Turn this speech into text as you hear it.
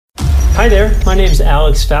Hi there, my name is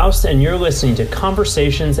Alex Faust, and you're listening to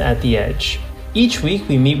Conversations at the Edge. Each week,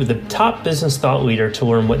 we meet with a top business thought leader to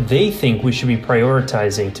learn what they think we should be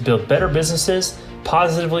prioritizing to build better businesses,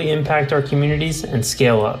 positively impact our communities, and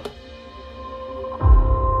scale up.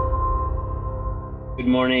 Good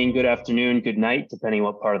morning, good afternoon, good night, depending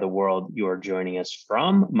what part of the world you are joining us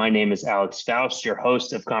from. My name is Alex Faust, your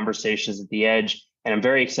host of Conversations at the Edge, and I'm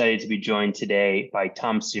very excited to be joined today by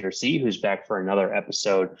Tom Searcy, who's back for another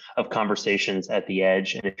episode of Conversations at the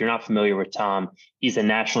Edge. And if you're not familiar with Tom, he's a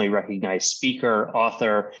nationally recognized speaker,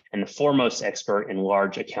 author, and the foremost expert in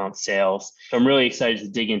large account sales. So I'm really excited to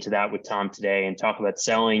dig into that with Tom today and talk about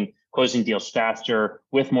selling, closing deals faster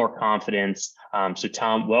with more confidence. So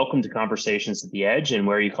Tom, welcome to Conversations at the Edge. And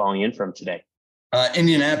where are you calling in from today?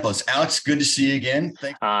 Indianapolis. Alex, good to see you again.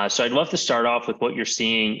 So I'd love to start off with what you're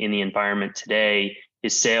seeing in the environment today.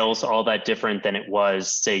 Is sales all that different than it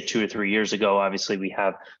was, say, 2 or 3 years ago? Obviously, we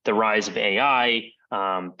have the rise of AI.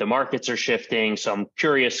 The markets are shifting. So I'm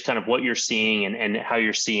curious kind of what you're seeing and how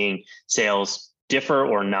you're seeing sales differ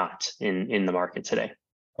or not in the market today.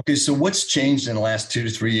 Okay, so what's changed in the last 2 to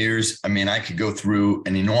 3 years? I mean, I could go through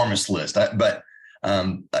an enormous list, but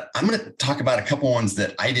I'm going to talk about a couple ones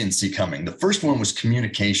that I didn't see coming. The first one was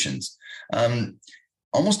communications.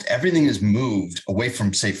 Almost everything has moved away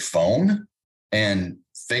from, say, phone and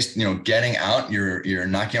face, getting out, you're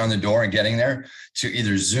knocking on the door and getting there, to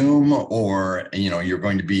either Zoom or, you're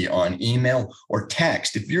going to be on email or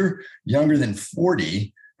text. If you're younger than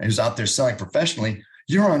 40 and who's out there selling professionally,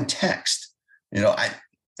 you're on text. When I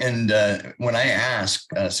ask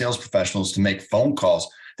sales professionals to make phone calls,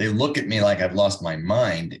 they look at me like I've lost my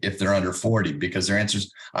mind if they're under 40, because their answer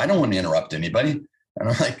is, I don't want to interrupt anybody. And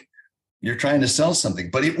I'm like, you're trying to sell something,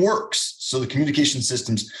 but it works. So the communication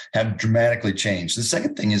systems have dramatically changed. The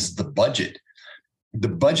second thing is the budget. The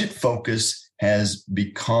budget focus has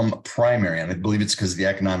become primary, and I believe it's because of the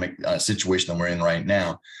economic situation that we're in right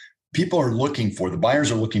now. The buyers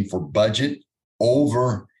are looking for budget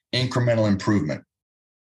over incremental improvement.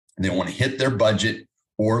 They want to hit their budget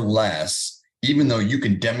or less, even though you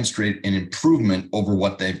can demonstrate an improvement over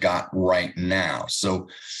what they've got right now. So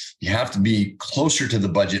you have to be closer to the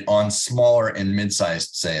budget on smaller and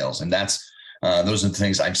mid-sized sales. And those are the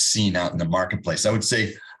things I've seen out in the marketplace. I would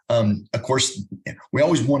say, of course, we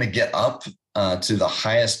always want to get up to the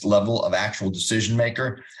highest level of actual decision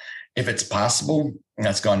maker. If it's possible,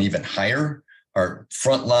 that's gone even higher. Our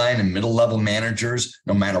frontline and middle level managers,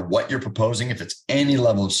 no matter what you're proposing, if it's any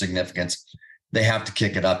level of significance, they have to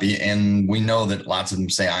kick it up. And we know that lots of them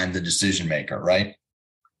say, I'm the decision maker, right?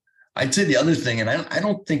 I'd say the other thing, and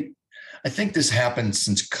I think this happened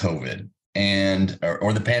since COVID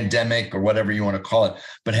or the pandemic or whatever you want to call it,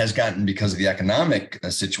 but has gotten, because of the economic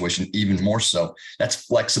situation, even more so. That's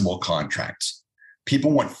flexible contracts.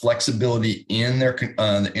 People want flexibility in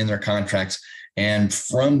their contracts. And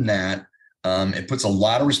from that, it puts a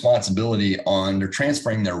lot of responsibility on, they're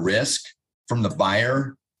transferring their risk from the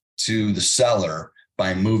buyer to the seller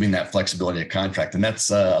by moving that flexibility of contract. And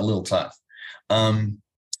that's a little tough.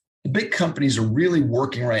 The big companies are really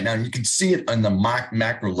working right now, and you can see it on the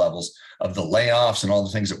macro levels of the layoffs and all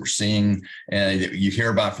the things that we're seeing that you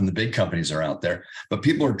hear about from the big companies that are out there. But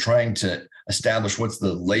people are trying to establish what's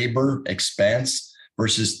the labor expense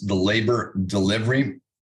versus the labor delivery,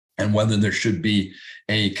 and whether there should be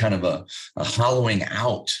a kind of a hollowing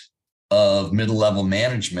out of middle-level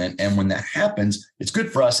management. And when that happens, it's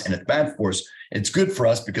good for us and it's bad for us. It's good for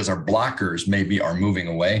us because our blockers maybe are moving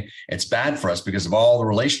away. It's bad for us because of all the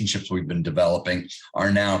relationships we've been developing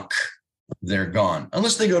are now, they're gone.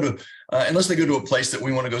 Unless they go to a place that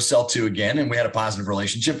we want to go sell to again, and we had a positive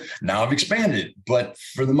relationship. Now I've expanded. But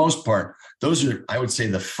for the most part, those are, I would say,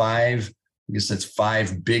 the five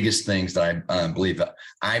biggest things that I believe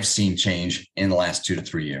I've seen change in the last 2 to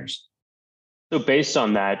 3 years. So based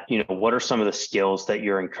on that, what are some of the skills that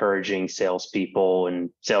you're encouraging salespeople and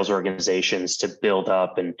sales organizations to build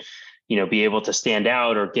up and, be able to stand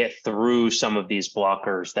out or get through some of these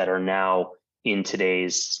blockers that are now in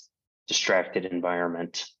today's distracted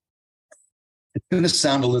environment? It's going to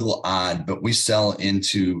sound a little odd, but we sell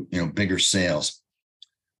into, bigger sales.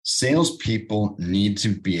 Salespeople need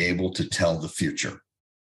to be able to tell the future.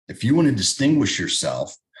 If you want to distinguish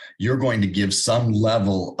yourself, you're going to give some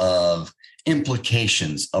level of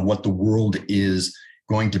implications of what the world is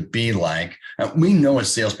going to be like. We know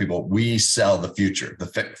as salespeople, we sell the future.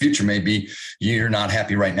 The future may be you're not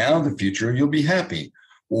happy right now. The future, you'll be happy,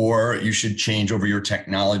 or you should change over your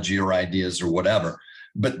technology or ideas or whatever.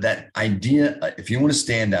 But that idea, if you want to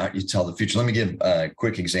stand out, you tell the future. Let me give a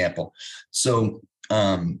quick example. So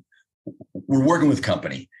we're working with a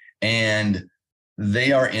company, and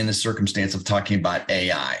they are in the circumstance of talking about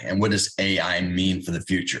AI and what does AI mean for the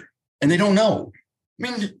future. And they don't know.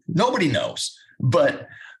 I mean, nobody knows. But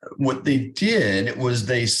what they did was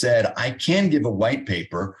they said, I can give a white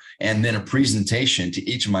paper and then a presentation to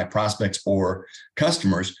each of my prospects or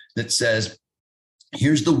customers that says,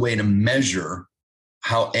 here's the way to measure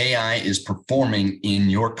how AI is performing in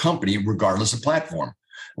your company, regardless of platform.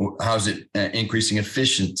 How's it increasing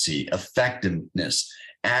efficiency, effectiveness,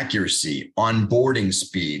 accuracy, onboarding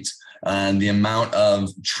speeds, and the amount of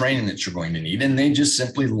training that you're going to need. And they just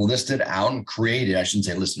simply listed out and created, I shouldn't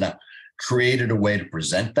say listed out, created a way to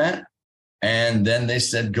present that. And then they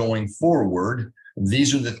said, going forward,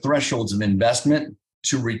 these are the thresholds of investment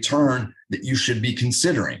to return that you should be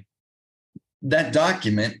considering. That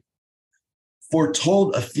document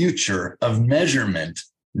foretold a future of measurement,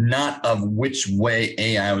 not of which way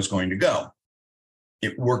AI was going to go.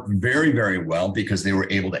 It worked very, very well because they were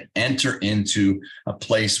able to enter into a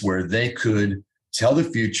place where they could tell the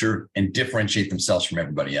future and differentiate themselves from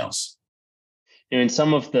everybody else. In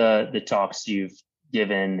some of the talks you've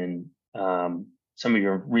given and some of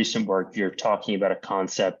your recent work, you're talking about a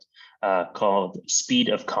concept called speed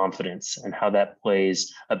of confidence and how that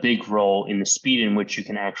plays a big role in the speed in which you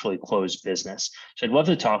can actually close business. So I'd love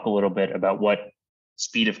to talk a little bit about what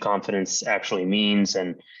speed of confidence actually means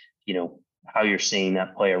and, how you're seeing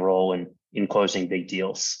that play a role in closing big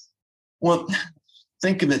deals. Well,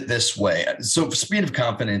 think of it this way. So speed of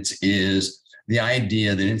confidence is the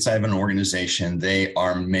idea that inside of an organization, they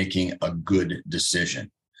are making a good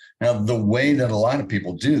decision. Now, the way that a lot of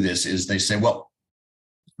people do this is they say, well,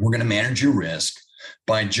 we're going to manage your risk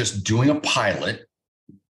by just doing a pilot.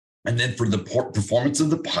 And then for the performance of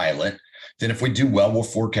the pilot, then if we do well, we'll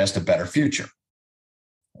forecast a better future.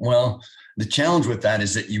 Well, the challenge with that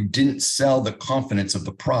is that you didn't sell the confidence of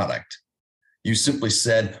the product. You simply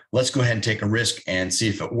said, let's go ahead and take a risk and see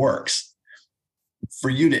if it works. For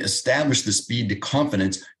you to establish the speed to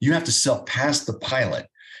confidence, you have to sell past the pilot.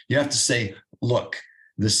 You have to say, look,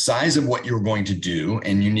 the size of what you're going to do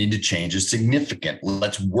and you need to change is significant.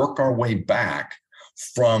 Let's work our way back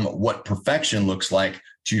from what perfection looks like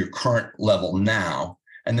to your current level now.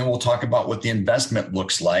 And then we'll talk about what the investment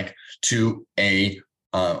looks like to a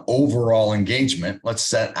overall engagement. Let's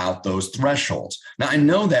set out those thresholds. Now, I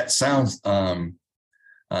know that sounds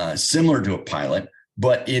similar to a pilot,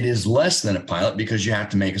 but it is less than a pilot because you have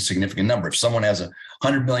to make a significant number. If someone has a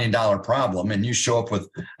 $100 million problem and you show up with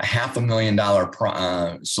a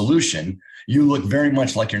 $500,000 solution, you look very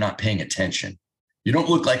much like you're not paying attention. You don't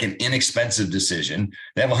look like an inexpensive decision.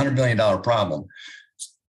 They have a $100 million problem.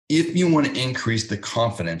 If you want to increase the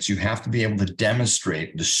confidence, you have to be able to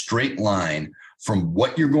demonstrate the straight line from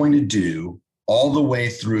what you're going to do all the way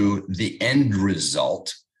through the end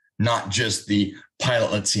result, not just the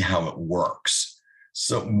pilot, let's see how it works.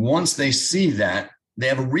 So once they see that, they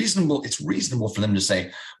have it's reasonable for them to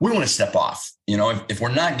say, we want to step off. If we're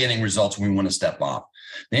not getting results, we want to step off.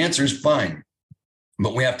 The answer is fine,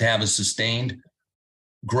 but we have to have a sustained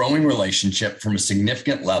growing relationship from a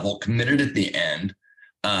significant level, committed at the end,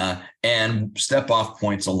 and step off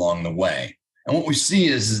points along the way. And what we see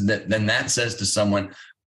is that then that says to someone,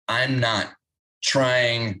 I'm not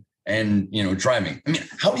trying and driving. I mean,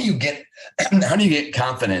 how do you get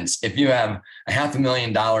confidence if you have a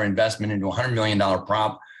 $500,000 investment into a $100 million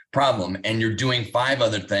problem and you're doing 5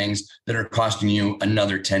 other things that are costing you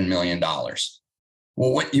another $10 million?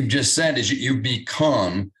 Well, what you've just said is you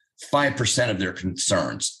become 5% of their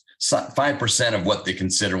concerns, 5% of what they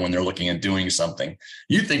consider when they're looking at doing something.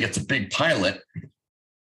 You think it's a big pilot.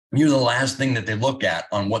 You're the last thing that they look at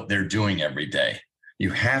on what they're doing every day. You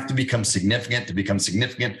have to become significant. To become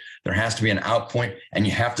significant, there has to be an out point, and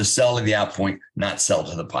you have to sell to the out point, not sell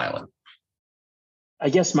to the pilot. I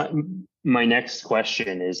guess my next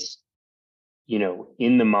question is,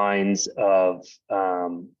 in the minds of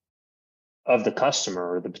the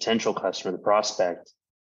customer or the potential customer, the prospect,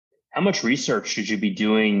 how much research should you be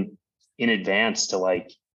doing in advance to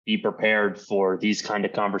be prepared for these kind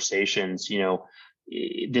of conversations?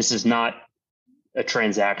 This is not a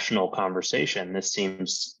transactional conversation. This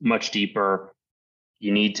seems much deeper.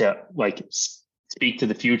 You need to speak to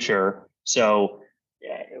the future. So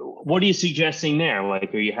what are you suggesting there?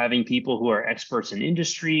 Are you having people who are experts in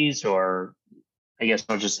industries, or I guess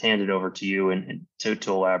I'll just hand it over to you and to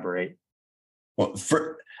elaborate. Well,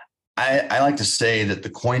 I like to say that the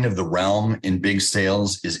coin of the realm in big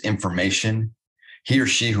sales is information. He or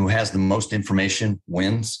she who has the most information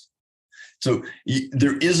wins. So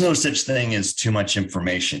there is no such thing as too much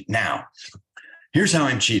information. Now, here's how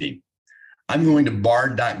I'm cheating. I'm going to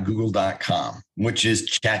bard.google.com, which is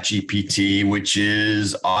ChatGPT, which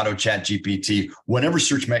is Auto ChatGPT, whatever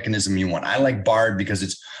search mechanism you want. I like Bard because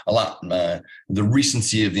it's a lot, the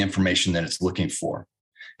recency of the information that it's looking for.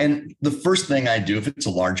 And the first thing I do, if it's a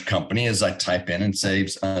large company, is I type in and say,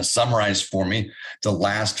 summarize for me the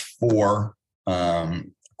last 4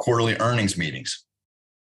 quarterly earnings meetings.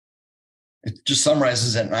 It just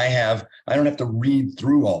summarizes it. And I don't have to read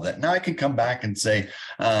through all that. Now I can come back and say,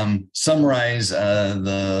 summarize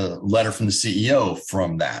the letter from the CEO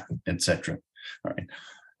from that, et cetera. All right.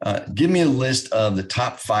 Give me a list of the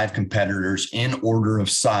top 5 competitors in order of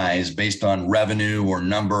size based on revenue or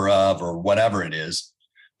number of, or whatever it is,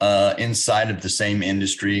 inside of the same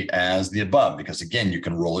industry as the above, because again, you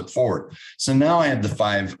can roll it forward. So now I have the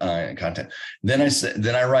 5 content. Then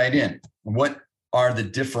I write in, what are the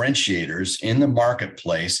differentiators in the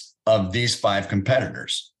marketplace of these 5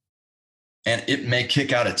 competitors? And it may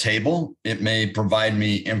kick out a table. It may provide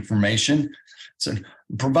me information. So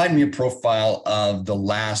provide me a profile of the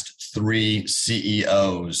last 3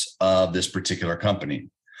 CEOs of this particular company.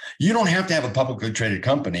 You don't have to have a publicly traded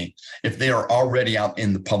company if they are already out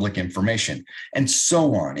in the public information, and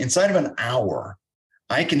so on. Inside of an hour,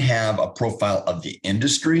 I can have a profile of the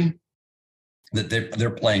industry that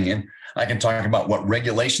they're playing in. I can talk about what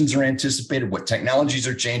regulations are anticipated, what technologies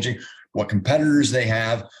are changing, what competitors they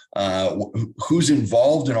have, who's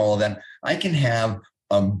involved in all of that. I can have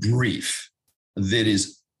a brief that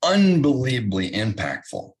is unbelievably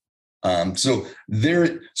impactful. So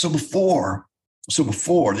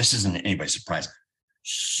before, this isn't anybody's surprise,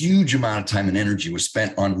 huge amount of time and energy was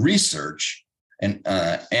spent on research and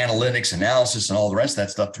analytics, analysis, and all the rest of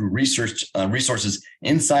that stuff through research resources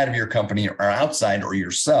inside of your company or outside or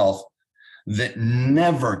yourself that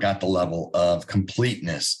never got the level of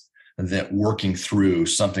completeness that working through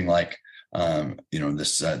something like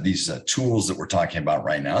these tools that we're talking about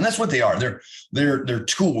right now. And that's what they are. They're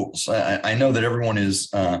tools. I know that everyone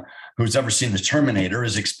is who's ever seen the Terminator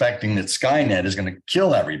is expecting that Skynet is going to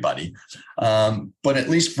kill everybody. But at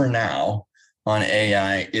least for now on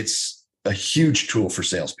AI, it's a huge tool for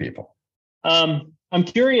salespeople. I'm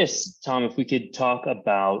curious, Tom, if we could talk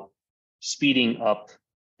about speeding up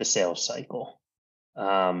the sales cycle.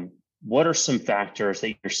 What are some factors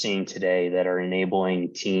that you're seeing today that are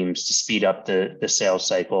enabling teams to speed up the sales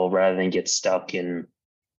cycle rather than get stuck in,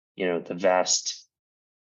 the vast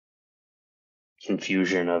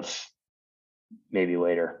confusion of maybe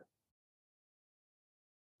later?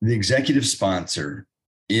 The executive sponsor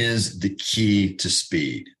is the key to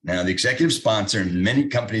speed. Now, the executive sponsor in many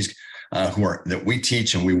companies that we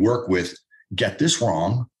teach and we work with get this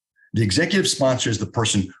wrong. The executive sponsor is the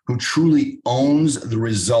person who truly owns the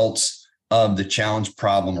results of the challenge,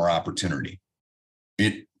 problem, or opportunity.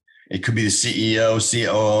 It could be the CEO,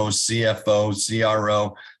 COO, CFO,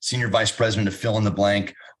 CRO, senior vice president to fill in the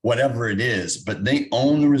blank, whatever it is, but they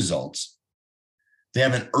own the results. They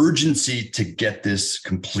have an urgency to get this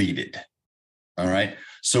completed. All right.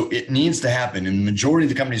 So it needs to happen. In the majority of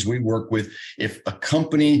the companies we work with, if a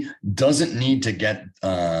company doesn't need to get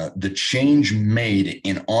the change made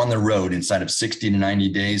on the road inside of 60 to 90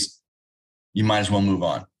 days, you might as well move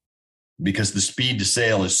on, because the speed to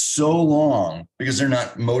sale is so long because they're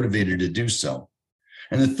not motivated to do so.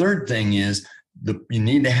 And the third thing is you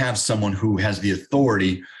need to have someone who has the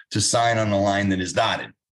authority to sign on a line that is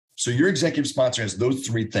dotted. So your executive sponsor has those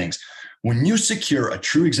 3 things. When you secure a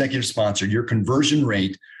true executive sponsor, your conversion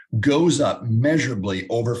rate goes up measurably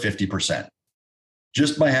over 50%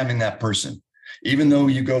 just by having that person. Even though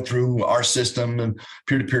you go through our system of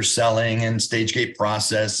peer-to-peer selling and stage gate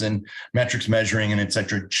process and metrics measuring and et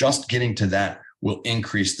cetera, just getting to that will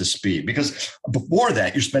increase the speed. Because before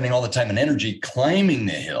that, you're spending all the time and energy climbing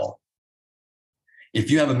the hill.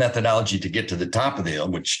 If you have a methodology to get to the top of the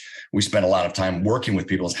hill, which we spend a lot of time working with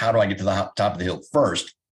people, is how do I get to the top of the hill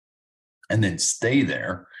first and then stay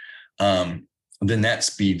there? Then that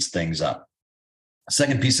speeds things up.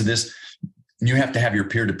 Second piece of this, you have to have your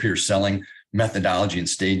peer-to-peer selling methodology and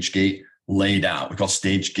stage gate laid out. We call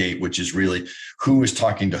stage gate, which is really who is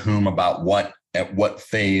talking to whom about what at what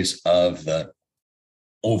phase of the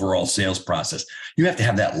overall sales process. You have to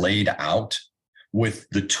have that laid out with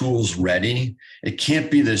the tools ready. It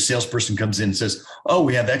can't be the salesperson comes in and says, oh,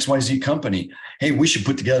 we have XYZ company. Hey, we should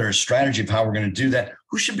put together a strategy of how we're going to do that.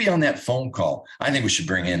 Who should be on that phone call? I think we should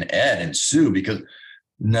bring in Ed and Sue, because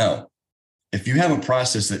no, if you have a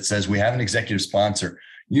process that says we have an executive sponsor,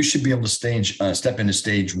 you should be able to step into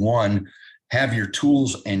stage 1, have your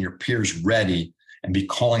tools and your peers ready, and be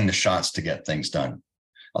calling the shots to get things done.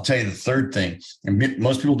 I'll tell you the third thing. And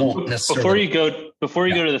most people don't necessarily. Before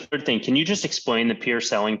you go to the third thing, can you just explain the peer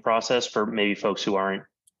selling process for maybe folks who aren't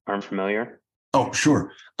familiar? Oh,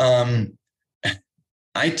 sure.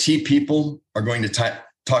 IT people are going to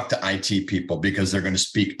talk to IT people because they're going to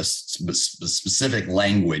speak a specific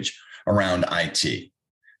language around IT.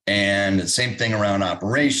 And the same thing around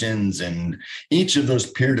operations. And each of those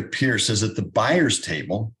peer-to-peer says at the buyer's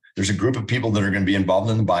table, there's a group of people that are going to be involved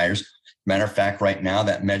in the buyers. Matter of fact, right now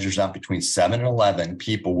that measures out between 7 and 11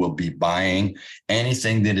 people will be buying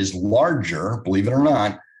anything that is larger, believe it or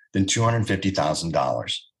not, than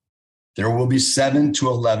 $250,000. There will be 7 to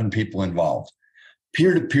 11 people involved.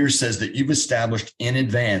 Peer-to-peer says that you've established in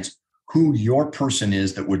advance who your person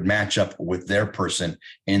is that would match up with their person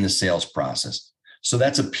in the sales process. So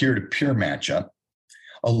that's a peer-to-peer matchup.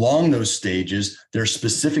 Along those stages, there are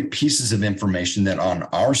specific pieces of information that on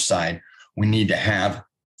our side, we need to have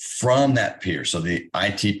from that peer. So the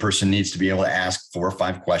IT person needs to be able to ask 4 or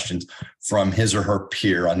 5 questions from his or her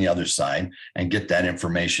peer on the other side and get that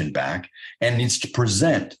information back, and needs to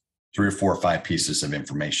present 3 or 4 or 5 pieces of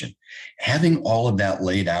information. Having all of that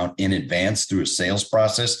laid out in advance through a sales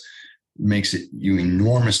process makes it you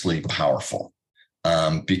enormously powerful.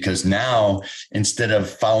 Because now, instead of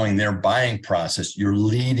following their buying process, you're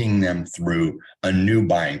leading them through a new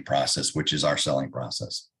buying process, which is our selling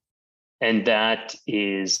process. And that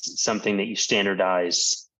is something that you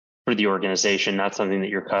standardize for the organization, not something that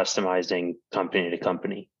you're customizing company to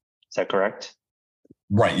company. Is that correct?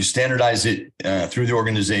 Right. You standardize it through the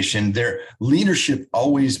organization. Their leadership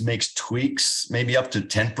always makes tweaks, maybe up to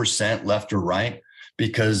 10% left or right,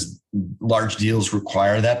 because large deals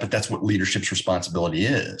require that, but that's what leadership's responsibility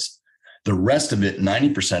is. The rest of it,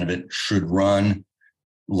 90% of it, should run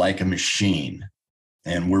like a machine.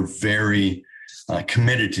 And we're very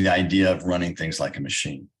committed to the idea of running things like a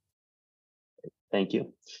machine. Thank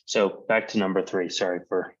you. So back to number 3. Sorry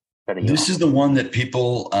for cutting you off. This is the one that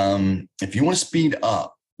people, if you want to speed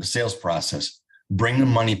up the sales process, bring the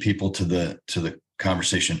money people to the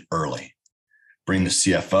conversation early. Bring the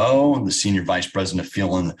CFO, the senior vice president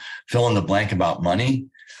to fill in the blank about money.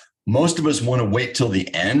 Most of us want to wait till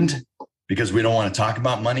the end because we don't want to talk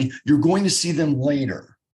about money. You're going to see them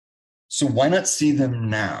later. So why not see them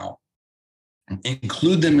now?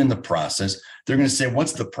 Include them in the process. They're going to say,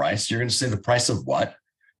 what's the price? You're going to say, the price of what?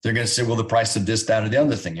 They're going to say, well, the price of this, that, or the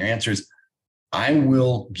other thing. Your answer is, I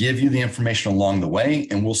will give you the information along the way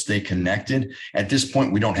and we'll stay connected. At this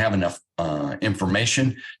point, we don't have enough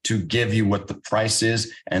information to give you what the price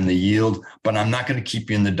is and the yield, but I'm not going to keep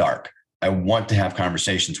you in the dark. I want to have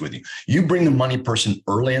conversations with you. You bring the money person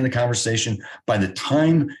early in the conversation. By the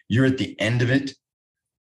time you're at the end of it,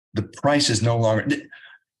 the price is no longer...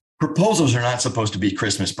 Proposals are not supposed to be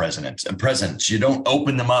Christmas presents. You don't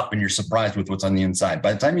open them up and you're surprised with what's on the inside.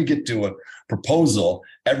 By the time you get to a proposal,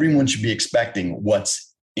 everyone should be expecting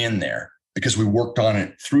what's in there because we worked on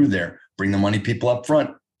it through there. Bring the money people up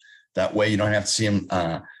front. That way you don't have to see them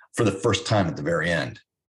for the first time at the very end.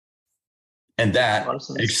 And that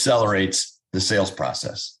accelerates the sales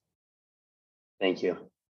process. Thank you.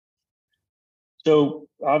 So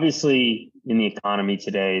obviously in the economy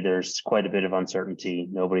today, there's quite a bit of uncertainty.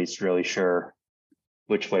 Nobody's really sure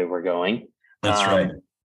which way we're going. That's right.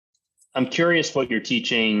 I'm curious what you're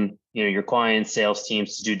teaching, your clients, sales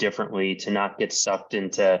teams to do differently to not get sucked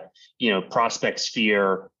into, prospects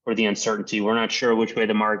fear or the uncertainty. We're not sure which way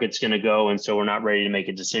the market's going to go. And so we're not ready to make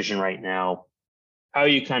a decision right now. How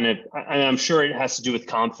you I'm sure it has to do with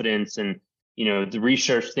confidence and, the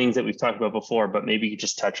research things that we've talked about before, but maybe you could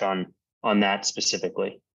just touch on that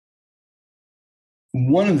specifically.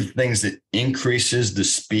 One of the things that increases the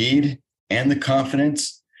speed and the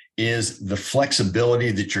confidence is the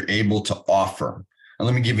flexibility that you're able to offer. And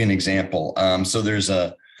let me give you an example. So there's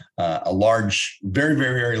a large, very,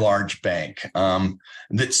 very, very large bank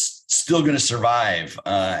that's still going to survive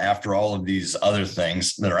after all of these other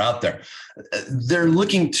things that are out there. They're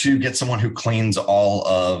looking to get someone who cleans or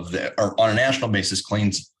on a national basis,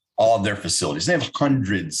 cleans all of their facilities. They have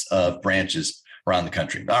hundreds of branches around the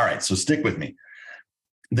country. All right, so stick with me.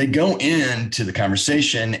 They go into the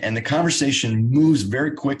conversation and the conversation moves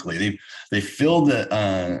very quickly. They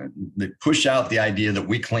push out the idea that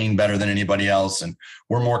we clean better than anybody else and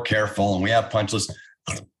we're more careful and we have punch lists.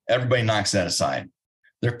 Everybody knocks that aside.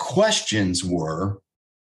 Their questions were,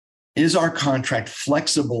 is our contract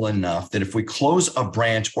flexible enough that if we close a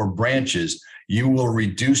branch or branches, you will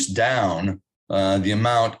reduce down the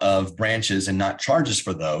amount of branches and not charge us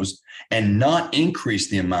for those, and not increase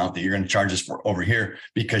the amount that you're going to charge us for over here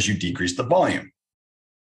because you decrease the volume?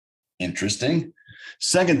 Interesting.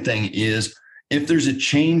 Second thing is if there's a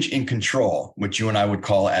change in control, which you and I would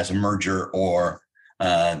call as a merger or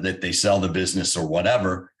that they sell the business or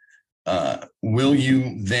whatever, will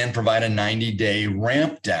you then provide a 90-day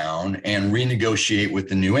ramp down and renegotiate with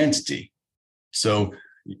the new entity? So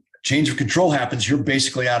change of control happens, you're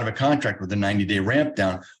basically out of a contract with a 90-day ramp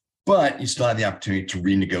down, but you still have the opportunity to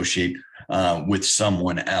renegotiate with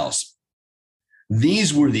someone else.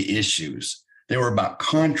 These were the issues. They were about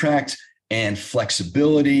contracts and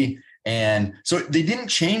flexibility. And so they didn't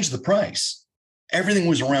change the price. Everything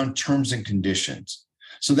was around terms and conditions.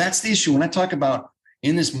 So that's the issue. When I talk about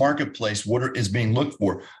in this marketplace, what is being looked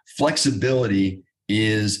for, flexibility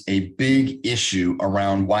is a big issue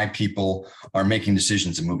around why people are making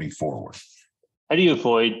decisions and moving forward. How do you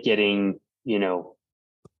avoid getting,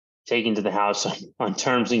 taken to the house on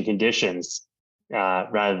terms and conditions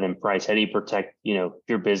rather than price? How do you protect,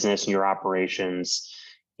 your business and your operations,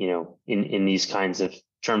 in these kinds of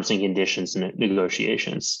terms and conditions and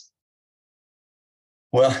negotiations?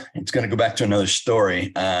 Well, it's going to go back to another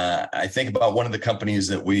story. I think about one of the companies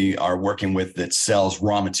that we are working with that sells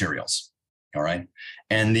raw materials. All right.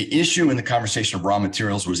 And the issue in the conversation of raw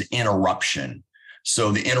materials was interruption.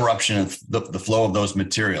 So the interruption of the flow of those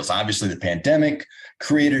materials. Obviously, the pandemic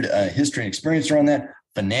created a history and experience around that.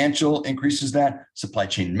 Financial increases that. Supply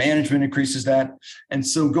chain management increases that. And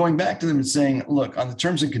so going back to them and saying, look, on the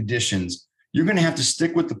terms and conditions, you're going to have to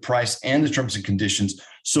stick with the price and the terms and conditions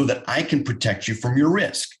so that I can protect you from your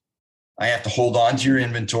risk. I have to hold on to your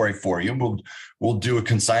inventory for you. We'll do a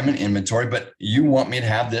consignment inventory, but you want me to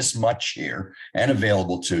have this much here and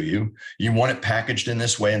available to you. You want it packaged in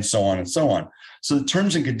this way and so on and so on. So the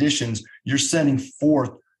terms and conditions, you're setting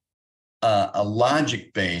forth a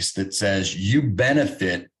logic base that says you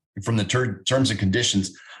benefit from the terms and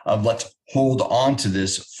conditions of let's hold on to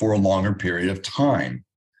this for a longer period of time.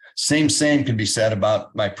 Same can be said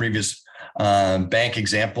about my previous bank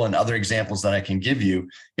example and other examples that I can give you,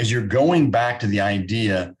 is you're going back to the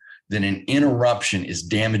idea that an interruption is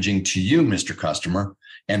damaging to you, Mr. Customer.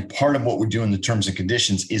 And part of what we do in the terms and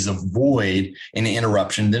conditions is avoid an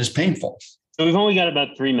interruption that is painful. So we've only got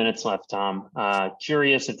about 3 minutes left, Tom.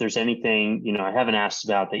 Curious if there's anything, I haven't asked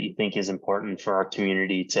about that you think is important for our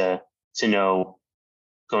community to know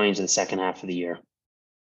going into the second half of the year.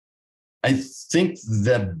 I think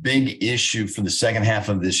the big issue for the second half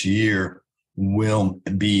of this year will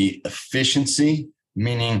be efficiency,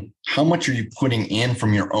 meaning how much are you putting in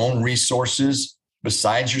from your own resources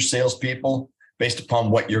besides your salespeople based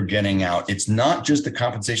upon what you're getting out. It's not just the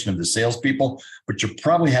compensation of the salespeople, but you're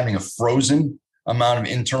probably having a frozen amount of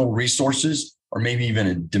internal resources or maybe even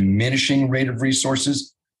a diminishing rate of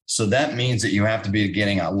resources. So that means that you have to be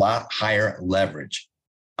getting a lot higher leverage.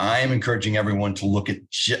 I am encouraging everyone to look at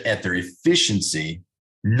their efficiency,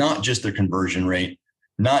 not just their conversion rate,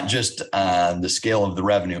 not just the scale of the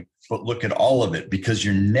revenue, but look at all of it because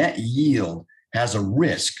your net yield has a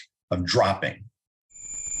risk of dropping.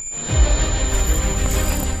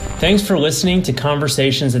 Thanks for listening to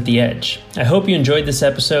Conversations at the Edge. I hope you enjoyed this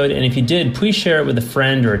episode, and if you did, please share it with a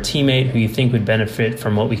friend or a teammate who you think would benefit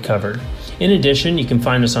from what we covered. In addition, you can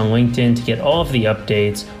find us on LinkedIn to get all of the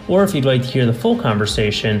updates, or if you'd like to hear the full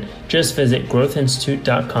conversation, just visit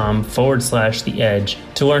growthinstitute.com/the edge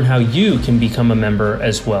to learn how you can become a member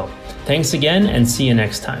as well. Thanks again, and see you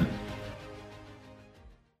next time.